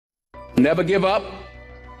Never give up.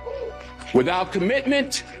 Without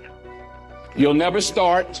commitment, you'll never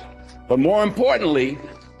start. But more importantly,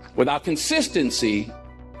 without consistency,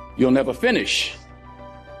 you'll never finish.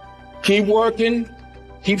 Keep working,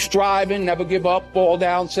 keep striving, never give up, fall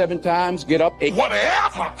down 7 times, get up 8.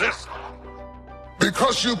 Whatever this.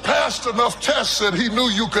 Because you passed enough tests that he knew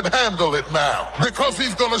you could handle it now. Because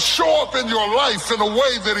he's going to show up in your life in a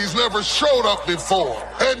way that he's never showed up before.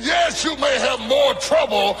 And yes, you may have more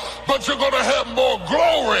trouble, but you're going to have more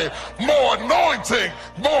glory, more anointing,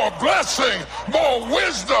 more blessing, more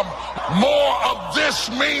wisdom. More of this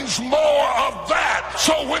means more of that.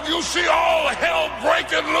 So when you see all hell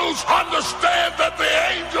breaking loose, understand that the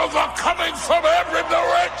angels are coming from every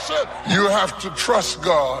direction. You have to trust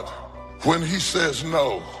God when he says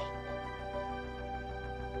no.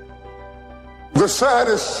 The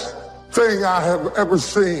saddest thing I have ever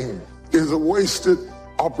seen is a wasted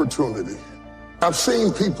opportunity. I've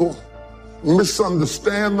seen people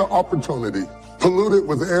misunderstand the opportunity, pollute it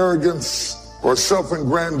with arrogance or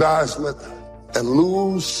self-aggrandizement, and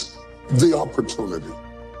lose the opportunity.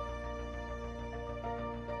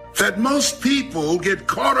 That most people get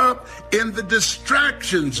caught up in the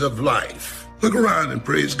distractions of life. Look around and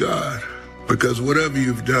praise God, because whatever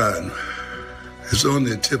you've done is on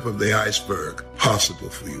the tip of the iceberg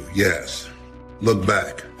possible for you. Yes. Look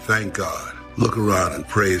back. Thank God. Look around and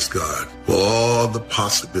praise God for all the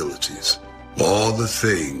possibilities, all the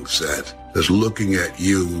things that's looking at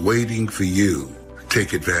you, waiting for you to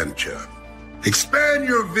take advantage of. Expand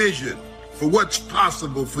your vision for what's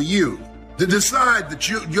possible for you. To decide that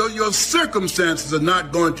your circumstances are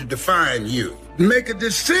not going to define you. Make a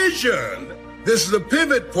decision. This is a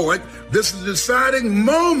pivot point. This is a deciding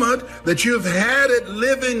moment that you've had it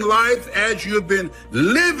living life as you've been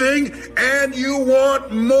living, and you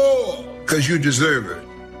want more because you deserve it.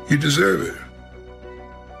 You deserve it.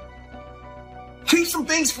 Keep some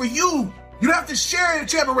things for you. You don't have to share it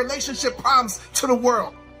if you have a relationship problems to the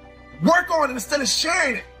world. Work on it instead of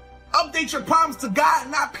sharing it. Update your problems to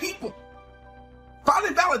God, not people.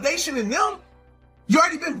 Finding validation in them, you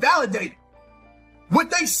already been validated. What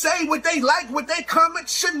they say, what they like, what they comment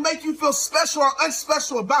shouldn't make you feel special or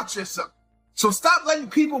unspecial about yourself. So stop letting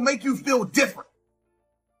people make you feel different.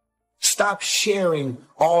 Stop sharing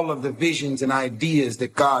all of the visions and ideas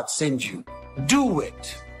that God sends you. Do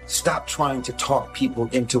it. Stop trying to talk people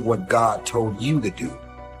into what God told you to do.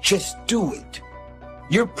 Just do it.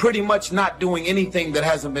 You're pretty much not doing anything that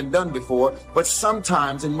hasn't been done before, but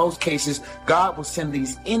sometimes, in most cases, God will send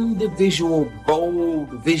these individual, bold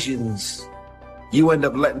visions. You end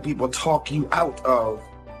up letting people talk you out of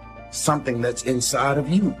something that's inside of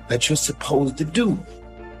you that you're supposed to do.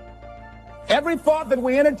 Every thought that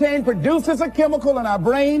we entertain produces a chemical in our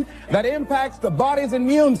brain that impacts the body's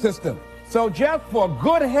immune system. So just for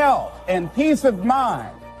good health and peace of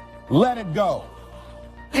mind, let it go.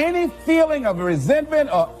 Any feeling of resentment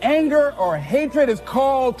or anger or hatred is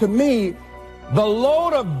called to me the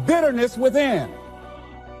load of bitterness within.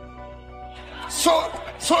 So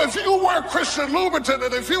if you wear Christian Louboutin,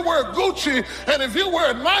 and if you wear Gucci, and if you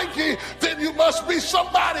wear Nike, then you must be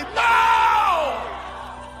somebody. No!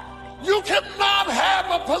 You cannot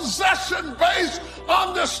have a possession-based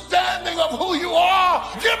understanding of who you are.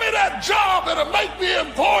 Give me that job, it'll make me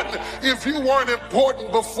important. If you weren't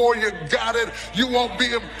important before you got it, you won't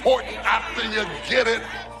be important after you get it.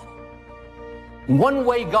 One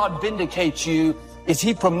way God vindicates you is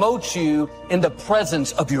he promotes you in the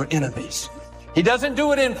presence of your enemies. He doesn't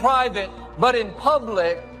do it in private, but in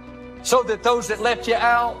public, so that those that left you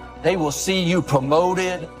out, they will see you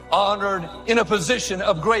promoted, honored, in a position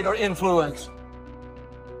of greater influence.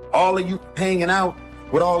 All of you hanging out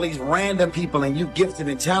with all these random people and you gifted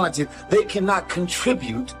and talented, they cannot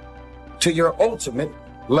contribute to your ultimate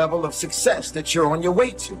level of success that you're on your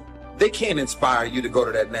way to. They can't inspire you to go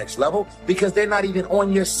to that next level because they're not even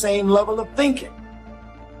on your same level of thinking.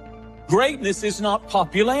 Greatness is not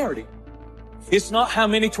popularity. It's not how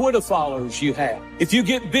many Twitter followers you have. If you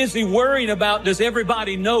get busy worrying about does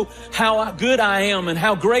everybody know how good I am and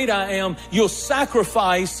how great I am, you'll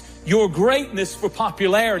sacrifice your greatness for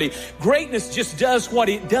popularity. Greatness just does what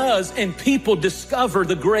it does, and people discover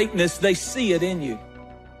the greatness. They see it in you.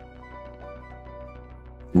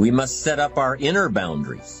 We must set up our inner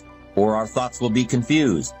boundaries, or our thoughts will be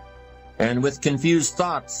confused. And with confused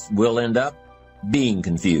thoughts, we'll end up being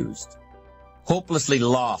confused, hopelessly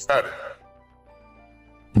lost.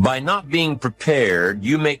 By not being prepared,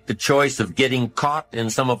 you make the choice of getting caught in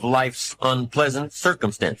some of life's unpleasant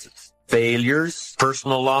circumstances, failures,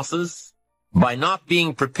 personal losses. By not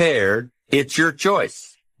being prepared, it's your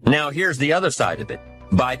choice. Now here's the other side of it.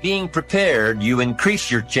 By being prepared, you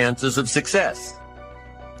increase your chances of success.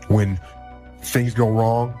 When things go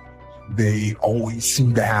wrong, they always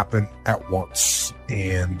seem to happen at once,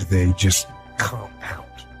 and they just compound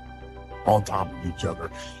on top of each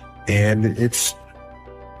other. And it's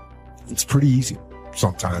pretty easy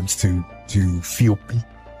sometimes to feel beat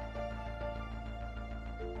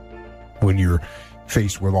when you're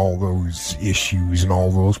faced with all those issues and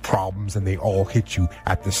all those problems, and they all hit you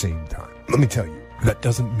at the same time. Let me tell you, that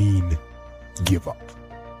doesn't mean give up.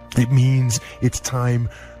 It means it's time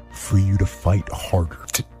for you to fight harder,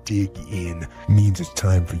 to dig in. It means it's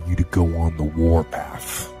time for you to go on the war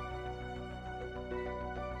path.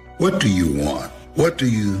 What do you want? What do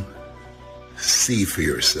you see for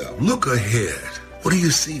yourself? Look ahead. What do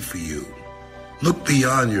you see for you? Look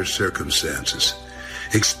beyond your circumstances.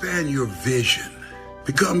 Expand your vision.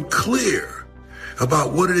 Become clear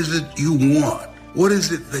about what is it you want. What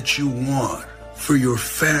is it that you want for your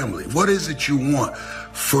family? What is it you want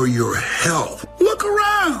for your health? Look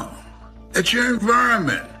around at your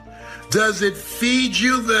environment. Does it feed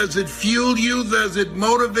you? Does it fuel you? Does it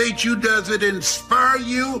motivate you? Does it inspire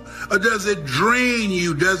you? Or does it drain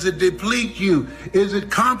you? Does it deplete you? Is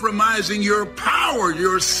it compromising your power,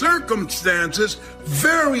 your circumstances?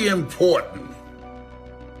 Very important.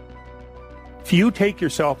 If you take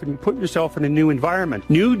yourself and you put yourself in a new environment,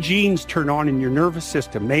 new genes turn on in your nervous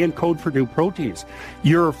system. They encode for new proteins.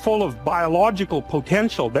 You're full of biological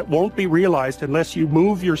potential that won't be realized unless you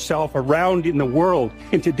move yourself around in the world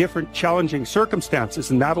into different challenging circumstances,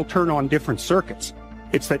 and that'll turn on different circuits.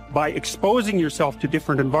 It's that by exposing yourself to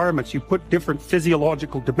different environments, you put different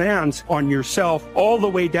physiological demands on yourself all the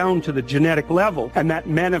way down to the genetic level, and that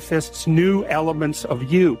manifests new elements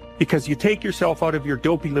of you. Because you take yourself out of your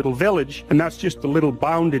dopey little village, and that's just the little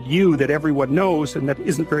bounded you that everyone knows and that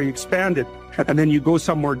isn't very expanded. And then you go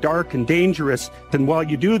somewhere dark and dangerous, and while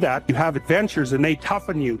you do that, you have adventures and they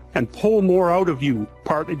toughen you and pull more out of you,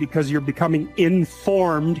 partly because you're becoming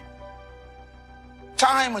informed.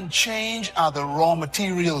 Time and change are the raw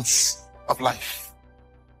materials of life.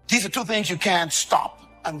 These are two things you can't stop,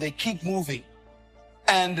 and they keep moving.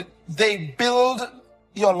 And they build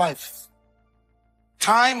your life.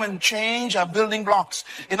 Time and change are building blocks.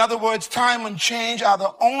 In other words, time and change are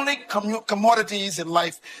the only commodities in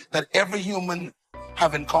life that every human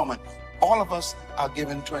have in common. All of us are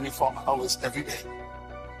given 24 hours every day.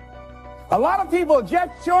 A lot of people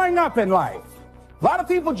just showing up in life. A lot of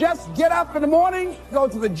people just get up in the morning, go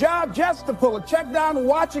to the job just to pull a check down,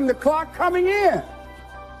 watching the clock coming in.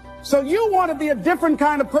 So you want to be a different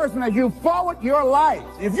kind of person as you forward your life.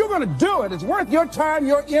 If you're going to do it, it's worth your time,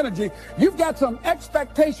 your energy. You've got some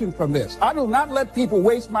expectation from this. I do not let people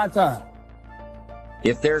waste my time.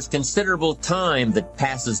 If there's considerable time that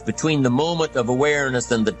passes between the moment of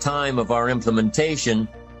awareness and the time of our implementation,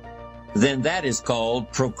 then that is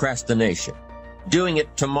called procrastination. Doing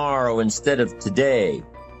it tomorrow instead of today,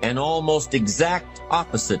 an almost exact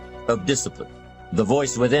opposite of discipline. The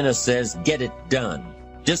voice within us says, get it done.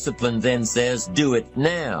 Discipline then says, do it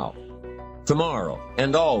now, tomorrow,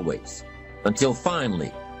 and always, until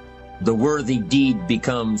finally the worthy deed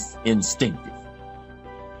becomes instinctive.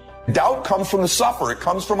 Doubt comes from the suffer. It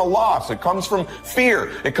comes from a loss. It comes from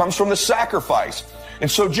fear. It comes from the sacrifice. And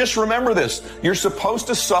so just remember this. You're supposed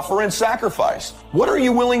to suffer and sacrifice. What are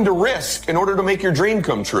you willing to risk in order to make your dream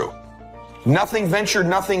come true? Nothing ventured,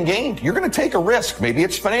 nothing gained. You're going to take a risk. Maybe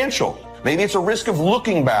it's financial. Maybe it's a risk of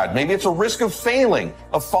looking bad. Maybe it's a risk of failing,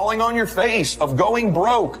 of falling on your face, of going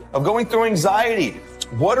broke, of going through anxiety.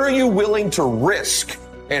 What are you willing to risk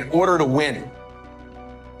in order to win?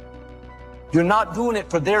 You're not doing it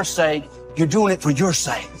for their sake. You're doing it for your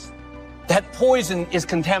sake. That poison is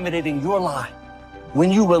contaminating your life.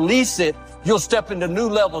 When you release it, you'll step into new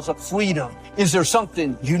levels of freedom. Is there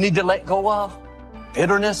something you need to let go of?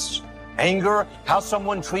 Bitterness, anger, how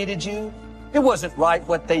someone treated you? It wasn't right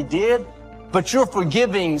what they did, but you're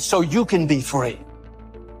forgiving so you can be free.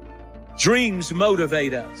 Dreams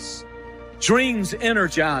motivate us. Dreams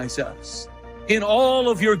energize us. In all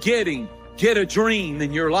of your getting, get a dream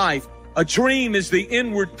in your life. A dream is the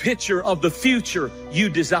inward picture of the future you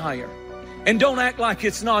desire. And don't act like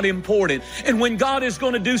it's not important. And when God is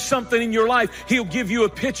going to do something in your life, He'll give you a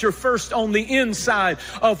picture first on the inside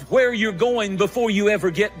of where you're going before you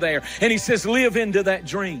ever get there. And He says, live into that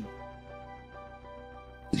dream.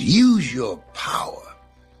 Use your power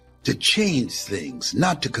to change things,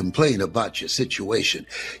 not to complain about your situation.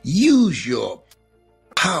 Use your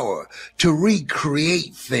power to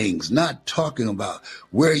recreate things, not talking about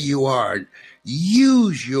where you are.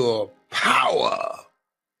 Use your power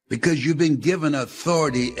because you've been given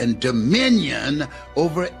authority and dominion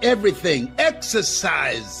over everything.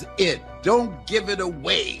 Exercise it. Don't give it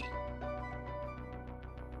away.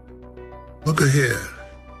 Look ahead.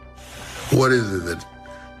 What is it that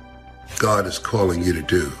God is calling you to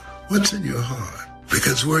do? What's in your heart?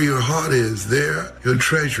 Because where your heart is, there your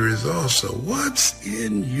treasure is also. What's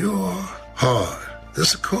in your heart?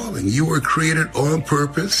 That's a calling. You were created on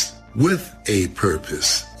purpose, with a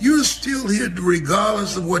purpose. You're still here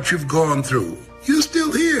regardless of what you've gone through. You're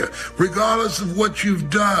still here regardless of what you've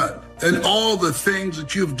done and all the things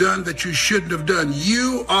that you've done that you shouldn't have done.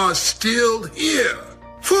 You are still here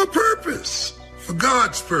for a purpose, for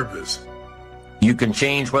God's purpose. You can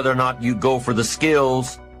change whether or not you go for the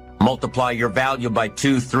skills, multiply your value by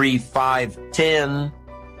 2, 3, 5, 10.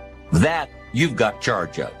 That you've got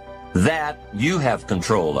charge of. That you have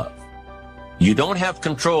control of. You don't have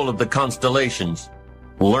control of the constellations.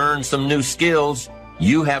 Learn some new skills.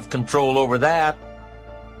 You have control over that.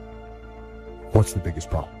 What's the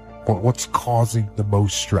biggest problem? What's causing the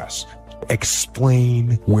most stress?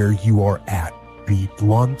 Explain where you are at. Be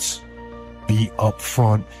blunt, be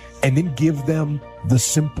upfront, and then give them the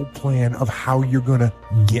simple plan of how you're going to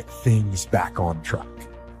get things back on track.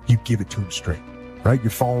 You give it to them straight, right?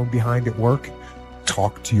 You're falling behind at work.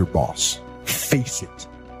 Talk to your boss. Face it.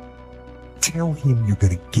 Tell him you're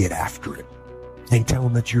going to get after it. And tell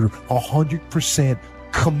him that you're 100%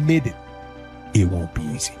 committed. It won't be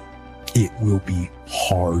easy. It will be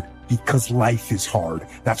hard because life is hard.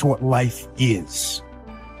 That's what life is.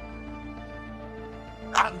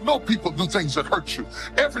 I know people do things that hurt you.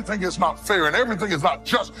 Everything is not fair and everything is not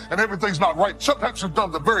just and everything's not right. Sometimes you've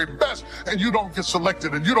done the very best and you don't get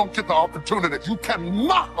selected and you don't get the opportunity. You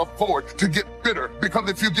cannot afford to get bitter, because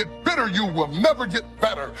if you get bitter, you will never get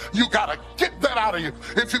better. You got to get that out of you.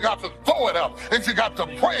 If you got to throw it up, if you got to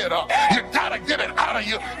pray it up, you got to get it out of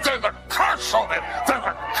you. There's a curse on it. There's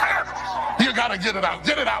a curse. You got to get it out.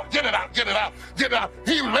 Get it out. Get it out. Get it out. Get it out.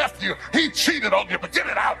 He left you. He cheated on you, but get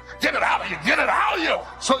it out. Get it out of you. Get it out of you.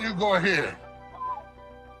 So you go ahead.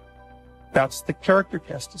 That's the character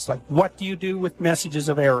test. It's like, what do you do with messages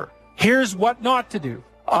of error? Here's what not to do.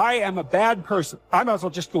 I am a bad person. I might as well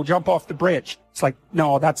just go jump off the bridge. It's like,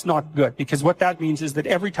 no, that's not good, because what that means is that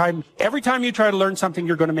every time you try to learn something,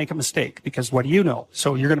 you're going to make a mistake, because what do you know?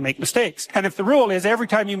 So you're going to make mistakes. And if the rule is every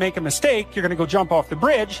time you make a mistake, you're going to go jump off the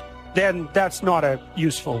bridge, then that's not a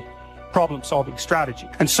useful problem-solving strategy.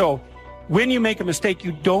 And so when you make a mistake,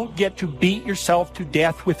 you don't get to beat yourself to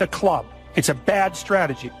death with a club. It's a bad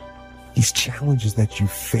strategy. These challenges that you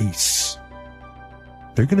face,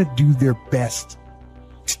 they're going to do their best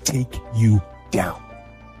to take you down.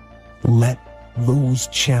 Let those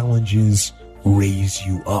challenges raise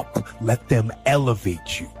you up. Let them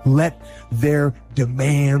elevate you. Let their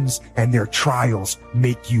demands and their trials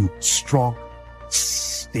make you strong.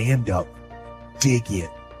 Stand up. Dig in.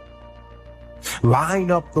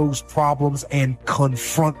 Line up those problems and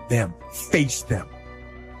confront them. Face them.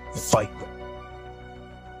 Fight them.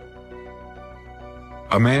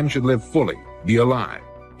 A man should live fully, be alive.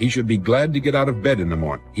 He should be glad to get out of bed in the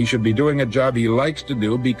morning. He should be doing a job he likes to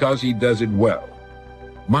do because he does it well.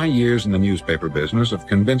 My years in the newspaper business have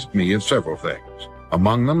convinced me of several things.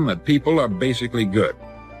 Among them, that people are basically good,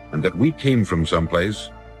 and that we came from someplace,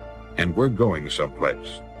 and we're going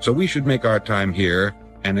someplace. So we should make our time here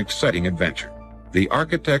an exciting adventure. The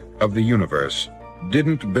architect of the universe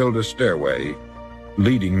didn't build a stairway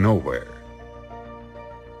leading nowhere.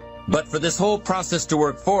 But for this whole process to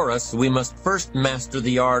work for us, we must first master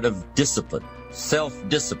the art of discipline,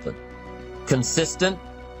 self-discipline. Consistent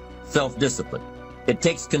self-discipline. It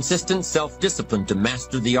takes consistent self-discipline to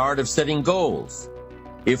master the art of setting goals.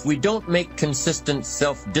 If we don't make consistent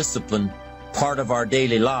self-discipline part of our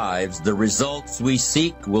daily lives, the results we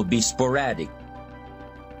seek will be sporadic.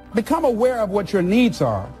 Become aware of what your needs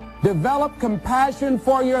are. Develop compassion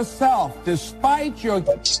for yourself despite your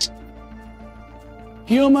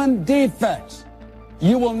human defects.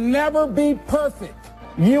 You will never be perfect.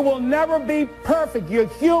 You will never be perfect. You're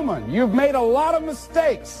human. You've made a lot of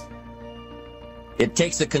mistakes. It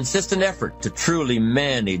takes a consistent effort to truly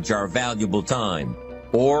manage our valuable time,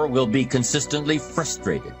 or we'll be consistently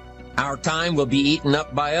frustrated. Our time will be eaten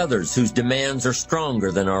up by others whose demands are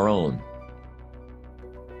stronger than our own.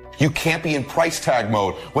 You can't be in price tag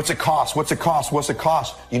mode. What's it cost? What's it cost? What's it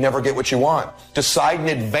cost? You never get what you want. Decide in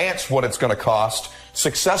advance what it's going to cost.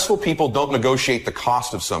 Successful people don't negotiate the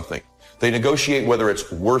cost of something. They negotiate whether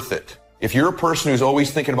it's worth it. If you're a person who's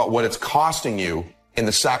always thinking about what it's costing you in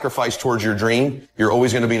the sacrifice towards your dream, you're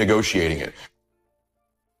always going to be negotiating it.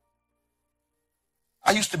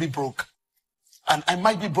 I used to be broke, and I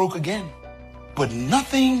might be broke again. but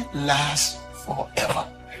nothing lasts forever.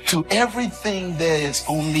 To everything there is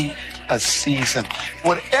only a season.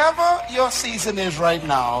 Whatever your season is right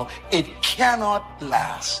now, it cannot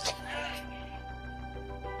last.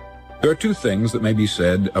 There are two things that may be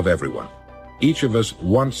said of everyone. Each of us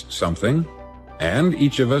wants something, and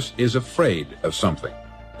each of us is afraid of something.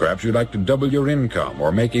 Perhaps you'd like to double your income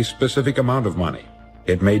or make a specific amount of money.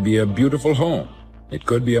 It may be a beautiful home. It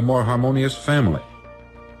could be a more harmonious family.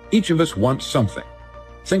 Each of us wants something.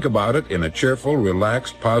 Think about it in a cheerful,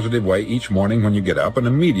 relaxed, positive way each morning when you get up, and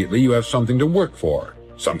immediately you have something to work for,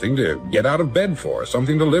 something to get out of bed for,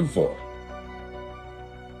 something to live for.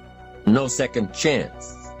 No second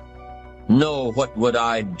chance. No, what would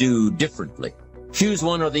I do differently? Choose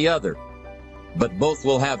one or the other. But both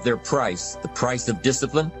will have their price, the price of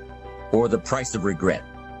discipline or the price of regret.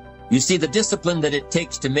 You see, the discipline that it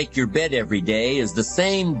takes to make your bed every day is the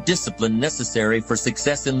same discipline necessary for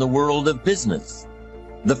success in the world of business.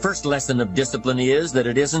 The first lesson of discipline is that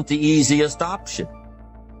it isn't the easiest option.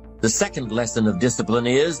 The second lesson of discipline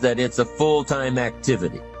is that it's a full-time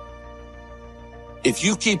activity. If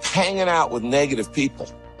you keep hanging out with negative people,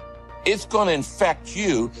 it's going to infect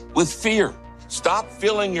you with fear. Stop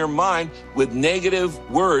filling your mind with negative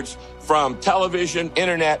words from television,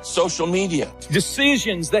 internet, social media.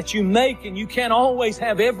 Decisions that you make, and you can't always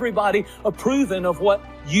have everybody approving of what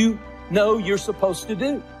you know you're supposed to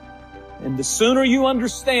do. And the sooner you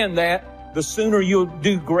understand that, the sooner you'll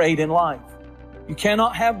do great in life. You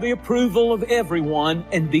cannot have the approval of everyone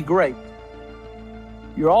and be great.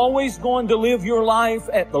 You're always going to live your life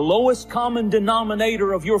at the lowest common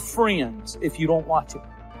denominator of your friends if you don't watch it.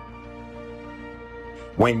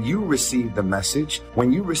 When you receive the message,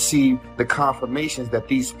 when you receive the confirmations that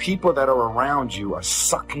these people that are around you are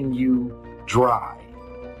sucking you dry.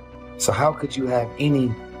 So how could you have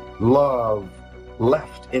any love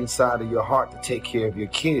left inside of your heart to take care of your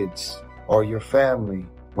kids or your family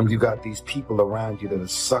when you got these people around you that are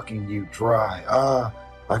sucking you dry?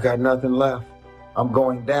 I got nothing left. I'm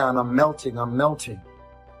going down. I'm melting.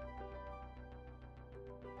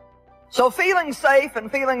 So feeling safe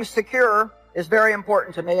and feeling secure is very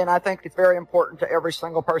important to me, and I think it's very important to every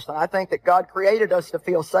single person. I think that God created us to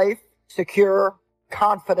feel safe, secure,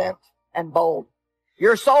 confident, and bold.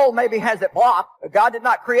 Your soul maybe has it blocked, but God did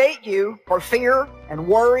not create you for fear and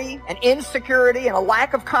worry and insecurity and a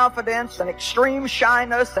lack of confidence and extreme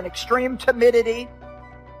shyness and extreme timidity.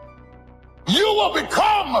 You will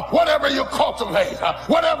become whatever you cultivate.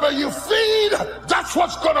 Whatever you feed, that's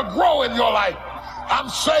what's going to grow in your life. I'm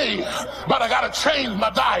saved, but I got to change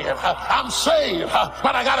my diet. I'm saved,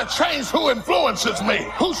 but I got to change who influences me,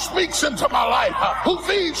 who speaks into my life, who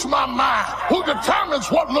feeds my mind, who determines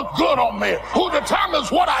what looks good on me, who determines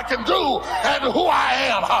what I can do and who I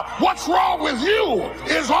am. What's wrong with you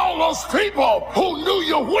is all those people who knew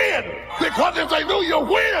you win, because if they knew you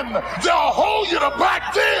win, they'll hold you to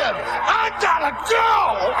back then. I got to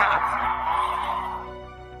go.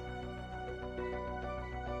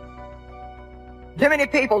 Too many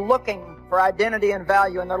people looking for identity and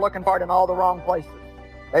value, and they're looking for it in all the wrong places.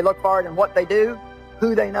 They look for it in what they do,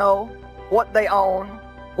 who they know, what they own,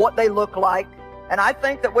 what they look like. And I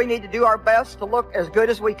think that we need to do our best to look as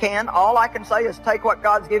good as we can. All I can say is take what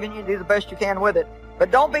God's given you and do the best you can with it.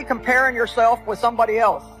 But don't be comparing yourself with somebody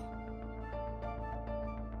else.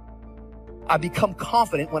 I become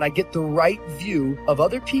confident when I get the right view of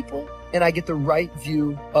other people and I get the right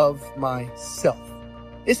view of myself.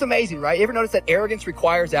 It's amazing, right? You ever notice that arrogance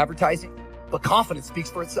requires advertising, but confidence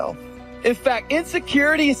speaks for itself? In fact,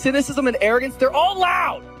 insecurity, cynicism, and arrogance, they're all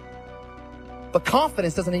loud. But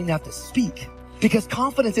confidence doesn't even have to speak, because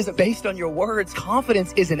confidence isn't based on your words.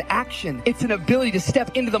 Confidence is an action. It's an ability to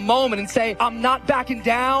step into the moment and say, I'm not backing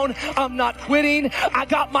down. I'm not quitting. I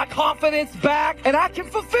got my confidence back and I can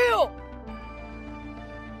fulfill.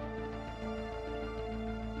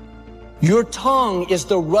 Your tongue is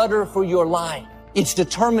the rudder for your life. It's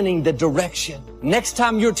determining the direction. Next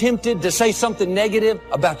time you're tempted to say something negative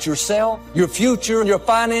about yourself, your future, your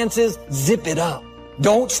finances, zip it up.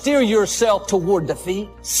 Don't steer yourself toward defeat.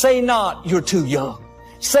 Say not, you're too young.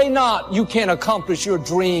 Say not, you can't accomplish your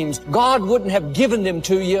dreams. God wouldn't have given them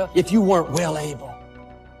to you if you weren't well able.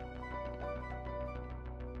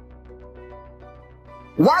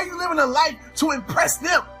 Why are you living a life to impress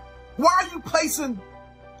them? Why are you placing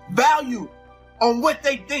value on what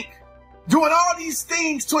they think? Doing all these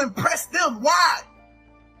things to impress them. Why?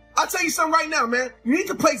 I'll tell you something right now, man. You need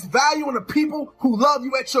to place value on the people who love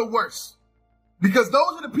you at your worst. Because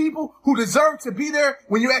those are the people who deserve to be there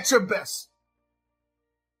when you're at your best.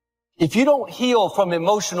 If you don't heal from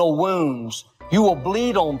emotional wounds, you will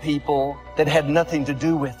bleed on people that had nothing to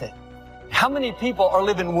do with it. How many people are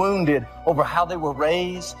living wounded over how they were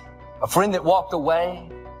raised, a friend that walked away?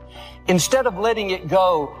 Instead of letting it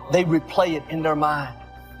go, they replay it in their mind.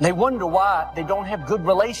 They wonder why they don't have good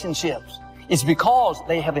relationships. It's because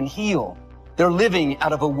they haven't healed. They're living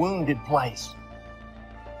out of a wounded place.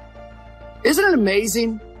 Isn't it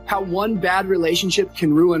amazing how one bad relationship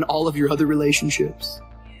can ruin all of your other relationships?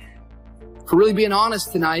 For really being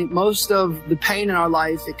honest tonight, most of the pain in our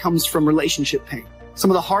life, it comes from relationship pain. Some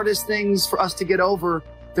of the hardest things for us to get over,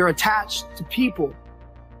 they're attached to people.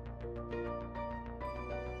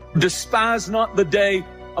 Despise not the day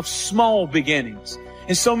of small beginnings.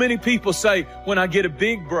 And so many people say, when I get a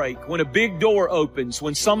big break, when a big door opens,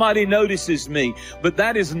 when somebody notices me. But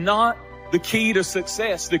that is not the key to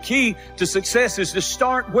success. The key to success is to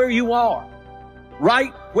start where you are.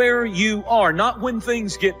 Right where you are. Not when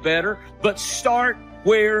things get better, but start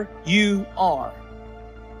where you are.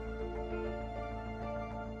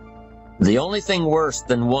 The only thing worse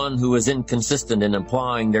than one who is inconsistent in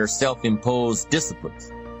applying their self-imposed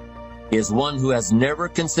disciplines is one who has never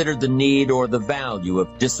considered the need or the value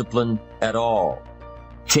of discipline at all,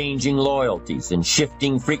 changing loyalties and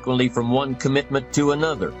shifting frequently from one commitment to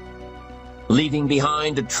another, leaving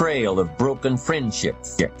behind a trail of broken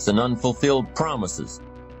friendships and unfulfilled promises,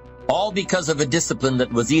 all because of a discipline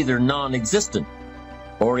that was either non-existent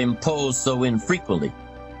or imposed so infrequently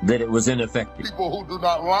that it was ineffective. People who do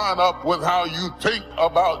not line up with how you think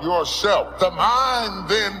about yourself. The mind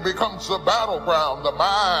then becomes the battleground. The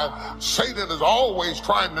mind, Satan is always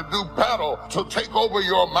trying to do battle to take over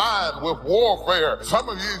your mind with warfare. Some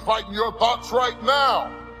of you is fighting your thoughts right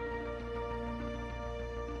now.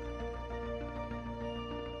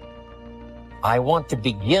 I want to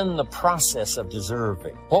begin the process of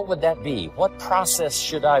deserving. What would that be? What process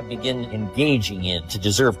should I begin engaging in to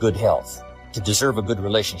deserve good health, to deserve a good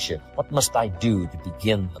relationship? What must I do to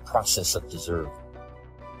begin the process of deserving?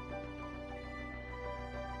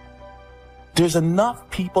 There's enough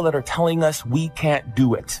people that are telling us we can't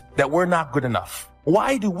do it, that we're not good enough.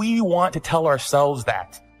 Why do we want to tell ourselves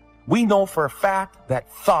that? We know for a fact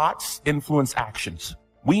that thoughts influence actions.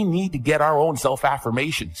 We need to get our own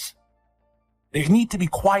self-affirmations. There need to be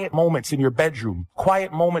quiet moments in your bedroom,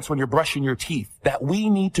 quiet moments when you're brushing your teeth, that we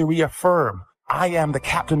need to reaffirm, I am the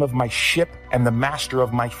captain of my ship and the master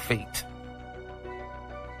of my fate.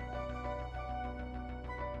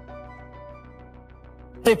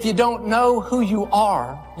 If you don't know who you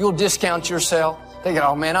are, you'll discount yourself. Thinking,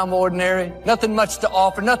 oh man, I'm ordinary, nothing much to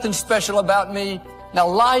offer, nothing special about me. Now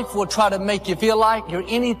life will try to make you feel like you're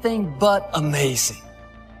anything but amazing.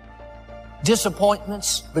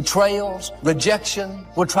 Disappointments, betrayals, rejection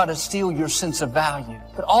will try to steal your sense of value.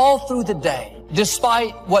 But all through the day,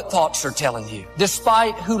 despite what thoughts are telling you,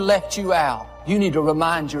 despite who left you out, you need to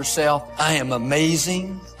remind yourself, I am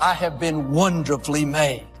amazing. I have been wonderfully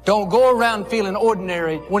made. Don't go around feeling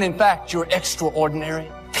ordinary when in fact you're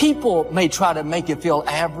extraordinary. People may try to make you feel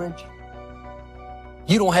average.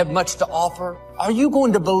 You don't have much to offer. Are you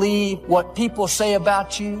going to believe what people say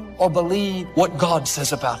about you or believe what God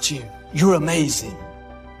says about you? You're amazing.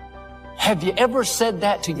 Have you ever said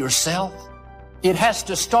that to yourself? It has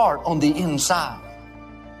to start on the inside.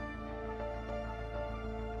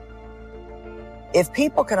 If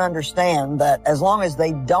people can understand that as long as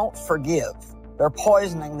they don't forgive, they're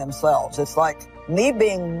poisoning themselves. It's like me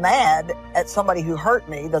being mad at somebody who hurt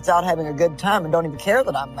me that's out having a good time and don't even care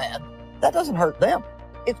that I'm mad. That doesn't hurt them.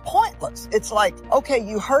 It's pointless. It's like, okay,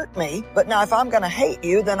 you hurt me, but now if I'm going to hate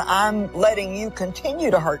you, then I'm letting you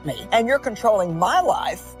continue to hurt me. And you're controlling my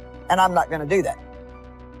life, and I'm not going to do that.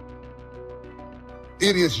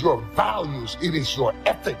 It is your values. It is your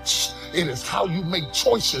ethics. It is how you make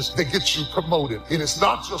choices that get you promoted. It is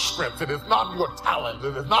not your strength. It is not your talent.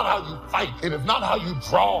 It is not how you fight. It is not how you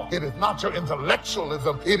draw. It is not your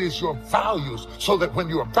intellectualism. It is your values. So that when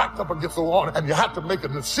you are backed up against the wall and you have to make a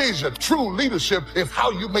decision, true leadership is how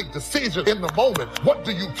you make decisions in the moment. What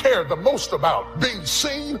do you care the most about? Being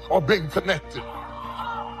seen or being connected?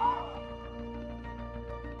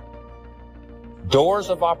 Doors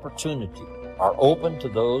of opportunity are open to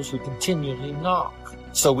those who continually knock.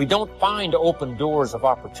 So we don't find open doors of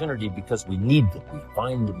opportunity because we need them. We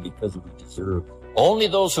find them because we deserve them. Only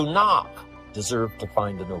those who knock deserve to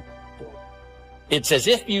find an open door. It's as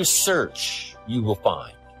if you search, you will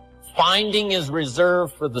find. Finding is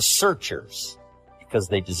reserved for the searchers because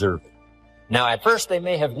they deserve it. Now, at first they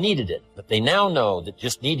may have needed it, but they now know that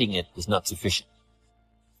just needing it is not sufficient.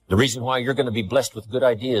 The reason why you're going to be blessed with good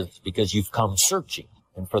ideas is because you've come searching.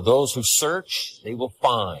 And for those who search, they will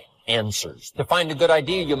find answers. To find a good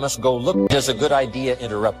idea, you must go look. Does a good idea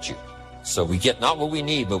interrupt you? So we get not what we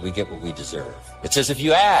need, but we get what we deserve. It's as if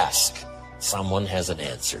you ask someone has an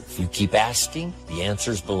answer. If you keep asking, the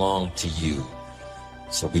answers belong to you.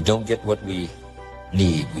 So we don't get what we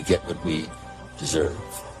need, we get what we deserve.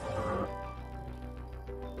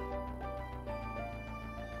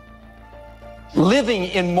 Living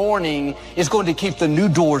in mourning is going to keep the new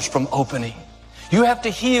doors from opening. You have to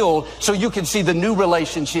heal so you can see the new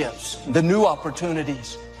relationships, the new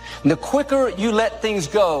opportunities. And the quicker you let things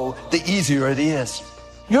go, the easier it is.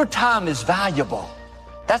 Your time is valuable.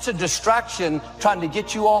 That's a distraction trying to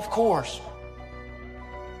get you off course.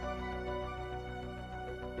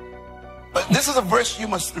 But this is a verse you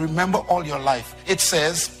must remember all your life. It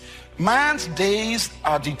says, man's days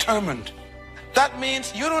are determined. That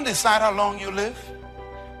means you don't decide how long you live.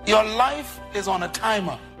 Your life is on a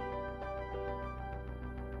timer.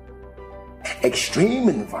 Extreme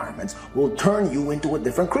environments will turn you into a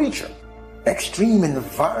different creature. Extreme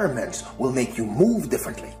environments will make you move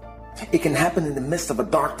differently. It can happen in the midst of a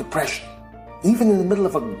dark depression, even in the middle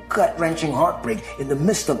of a gut-wrenching heartbreak, in the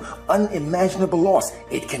midst of unimaginable loss.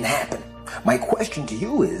 It can happen. My question to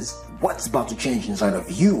you is, what's about to change inside of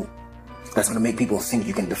you that's going to make people think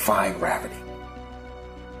you can defy gravity?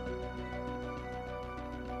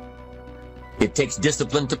 It takes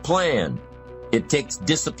discipline to plan. It takes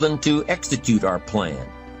discipline to execute our plan.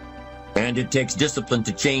 And it takes discipline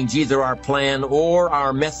to change either our plan or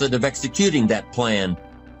our method of executing that plan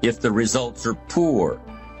if the results are poor.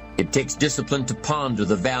 It takes discipline to ponder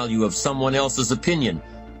the value of someone else's opinion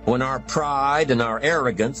when our pride and our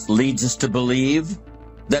arrogance leads us to believe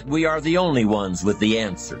that we are the only ones with the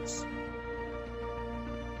answers.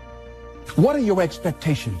 What are your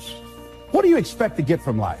expectations? What do you expect to get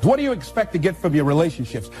from life? What do you expect to get from your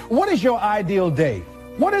relationships? What is your ideal day?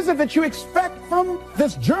 What is it that you expect from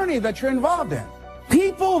this journey that you're involved in?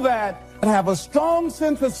 People that have a strong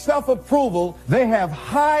sense of self-approval, they have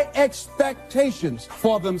high expectations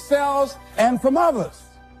for themselves and from others.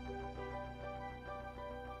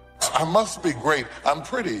 I must be great. I'm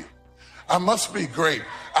pretty. I must be great.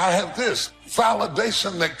 I have this.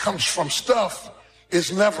 Validation that comes from stuff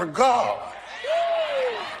is never God.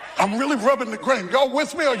 I'm really rubbing the grain. Y'all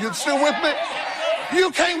with me? Are you still with me?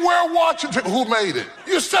 You can't wear a watch until who made it?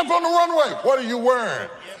 You step on the runway. What are you wearing?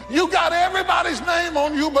 You got everybody's name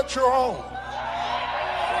on you but your own.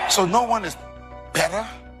 So no one is better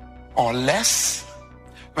or less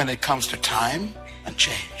when it comes to time and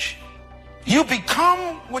change. You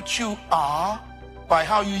become what you are by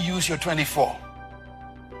how you use your 24.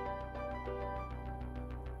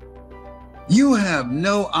 You have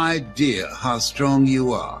no idea how strong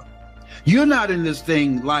you are. You're not in this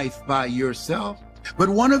thing, life, by yourself. But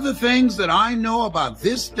one of the things that I know about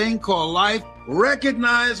this thing called life,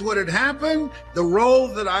 recognize what had happened, the role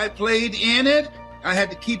that I played in it, I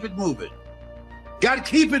had to keep it moving. Got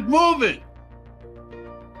to keep it moving.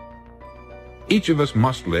 Each of us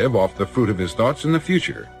must live off the fruit of his thoughts in the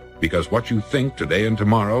future, because what you think today and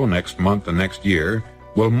tomorrow, next month and next year,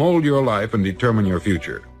 will mold your life and determine your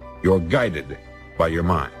future. You're guided by your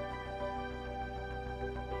mind.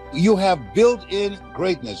 You have built-in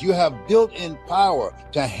greatness. You have built-in power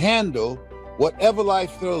to handle whatever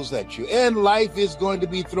life throws at you. And life is going to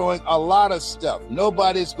be throwing a lot of stuff.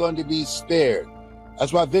 Nobody's going to be spared.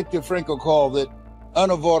 That's why Viktor Frankl called it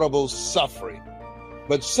unavoidable suffering.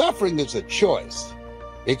 But suffering is a choice,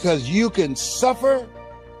 because you can suffer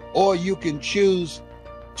or you can choose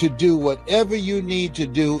to do whatever you need to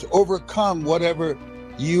do to overcome whatever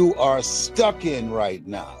you are stuck in right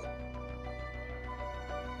now.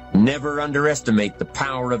 Never underestimate the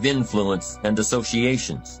power of influence and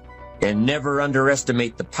associations, and never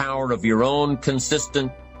underestimate the power of your own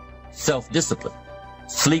consistent self-discipline.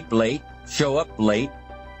 Sleep late, show up late.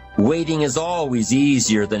 Waiting is always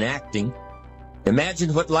easier than acting.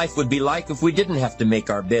 Imagine what life would be like if we didn't have to make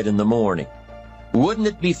our bed in the morning. Wouldn't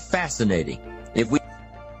it be fascinating if we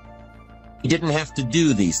didn't have to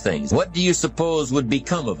do these things? What do you suppose would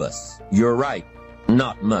become of us? You're right,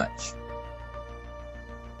 not much.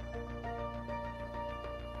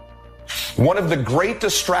 One of the great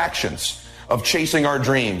distractions of chasing our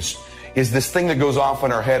dreams is this thing that goes off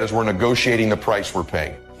in our head as we're negotiating the price we're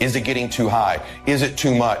paying. Is it getting too high? Is it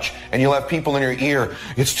too much? And you'll have people in your ear,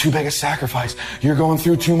 it's too big a sacrifice. You're going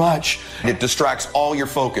through too much. It distracts all your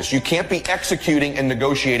focus. You can't be executing and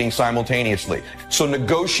negotiating simultaneously. So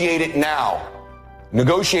negotiate it now.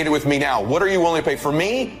 Negotiate it with me now. What are you willing to pay? For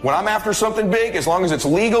me, when I'm after something big, as long as it's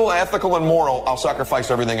legal, ethical, and moral, I'll sacrifice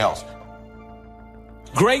everything else.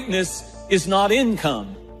 Greatness is not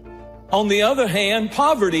income. On the other hand,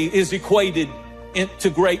 poverty is equated to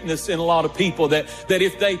greatness in a lot of people, that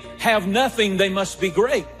if they have nothing, they must be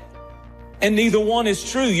great. And neither one is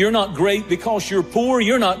true. You're not great because you're poor.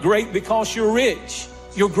 You're not great because you're rich.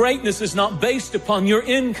 Your greatness is not based upon your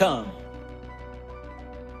income.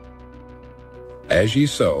 As ye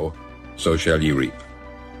sow, so shall ye reap.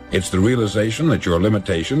 It's the realization that your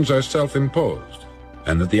limitations are self-imposed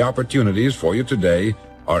and that the opportunities for you today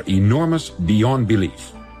are enormous beyond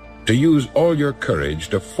belief. To use all your courage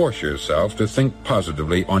to force yourself to think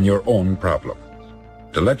positively on your own problem.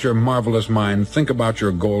 To let your marvelous mind think about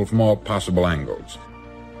your goal from all possible angles.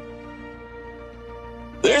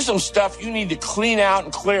 There's some stuff you need to clean out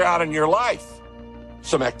and clear out in your life.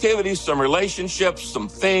 Some activities, some relationships, some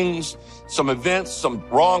things, some events, some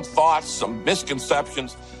wrong thoughts, some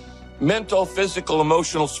misconceptions, mental, physical,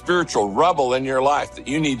 emotional, spiritual rubble in your life that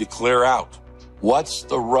you need to clear out. What's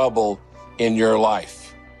the rubble in your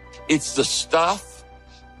life? It's the stuff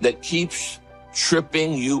that keeps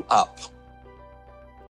tripping you up.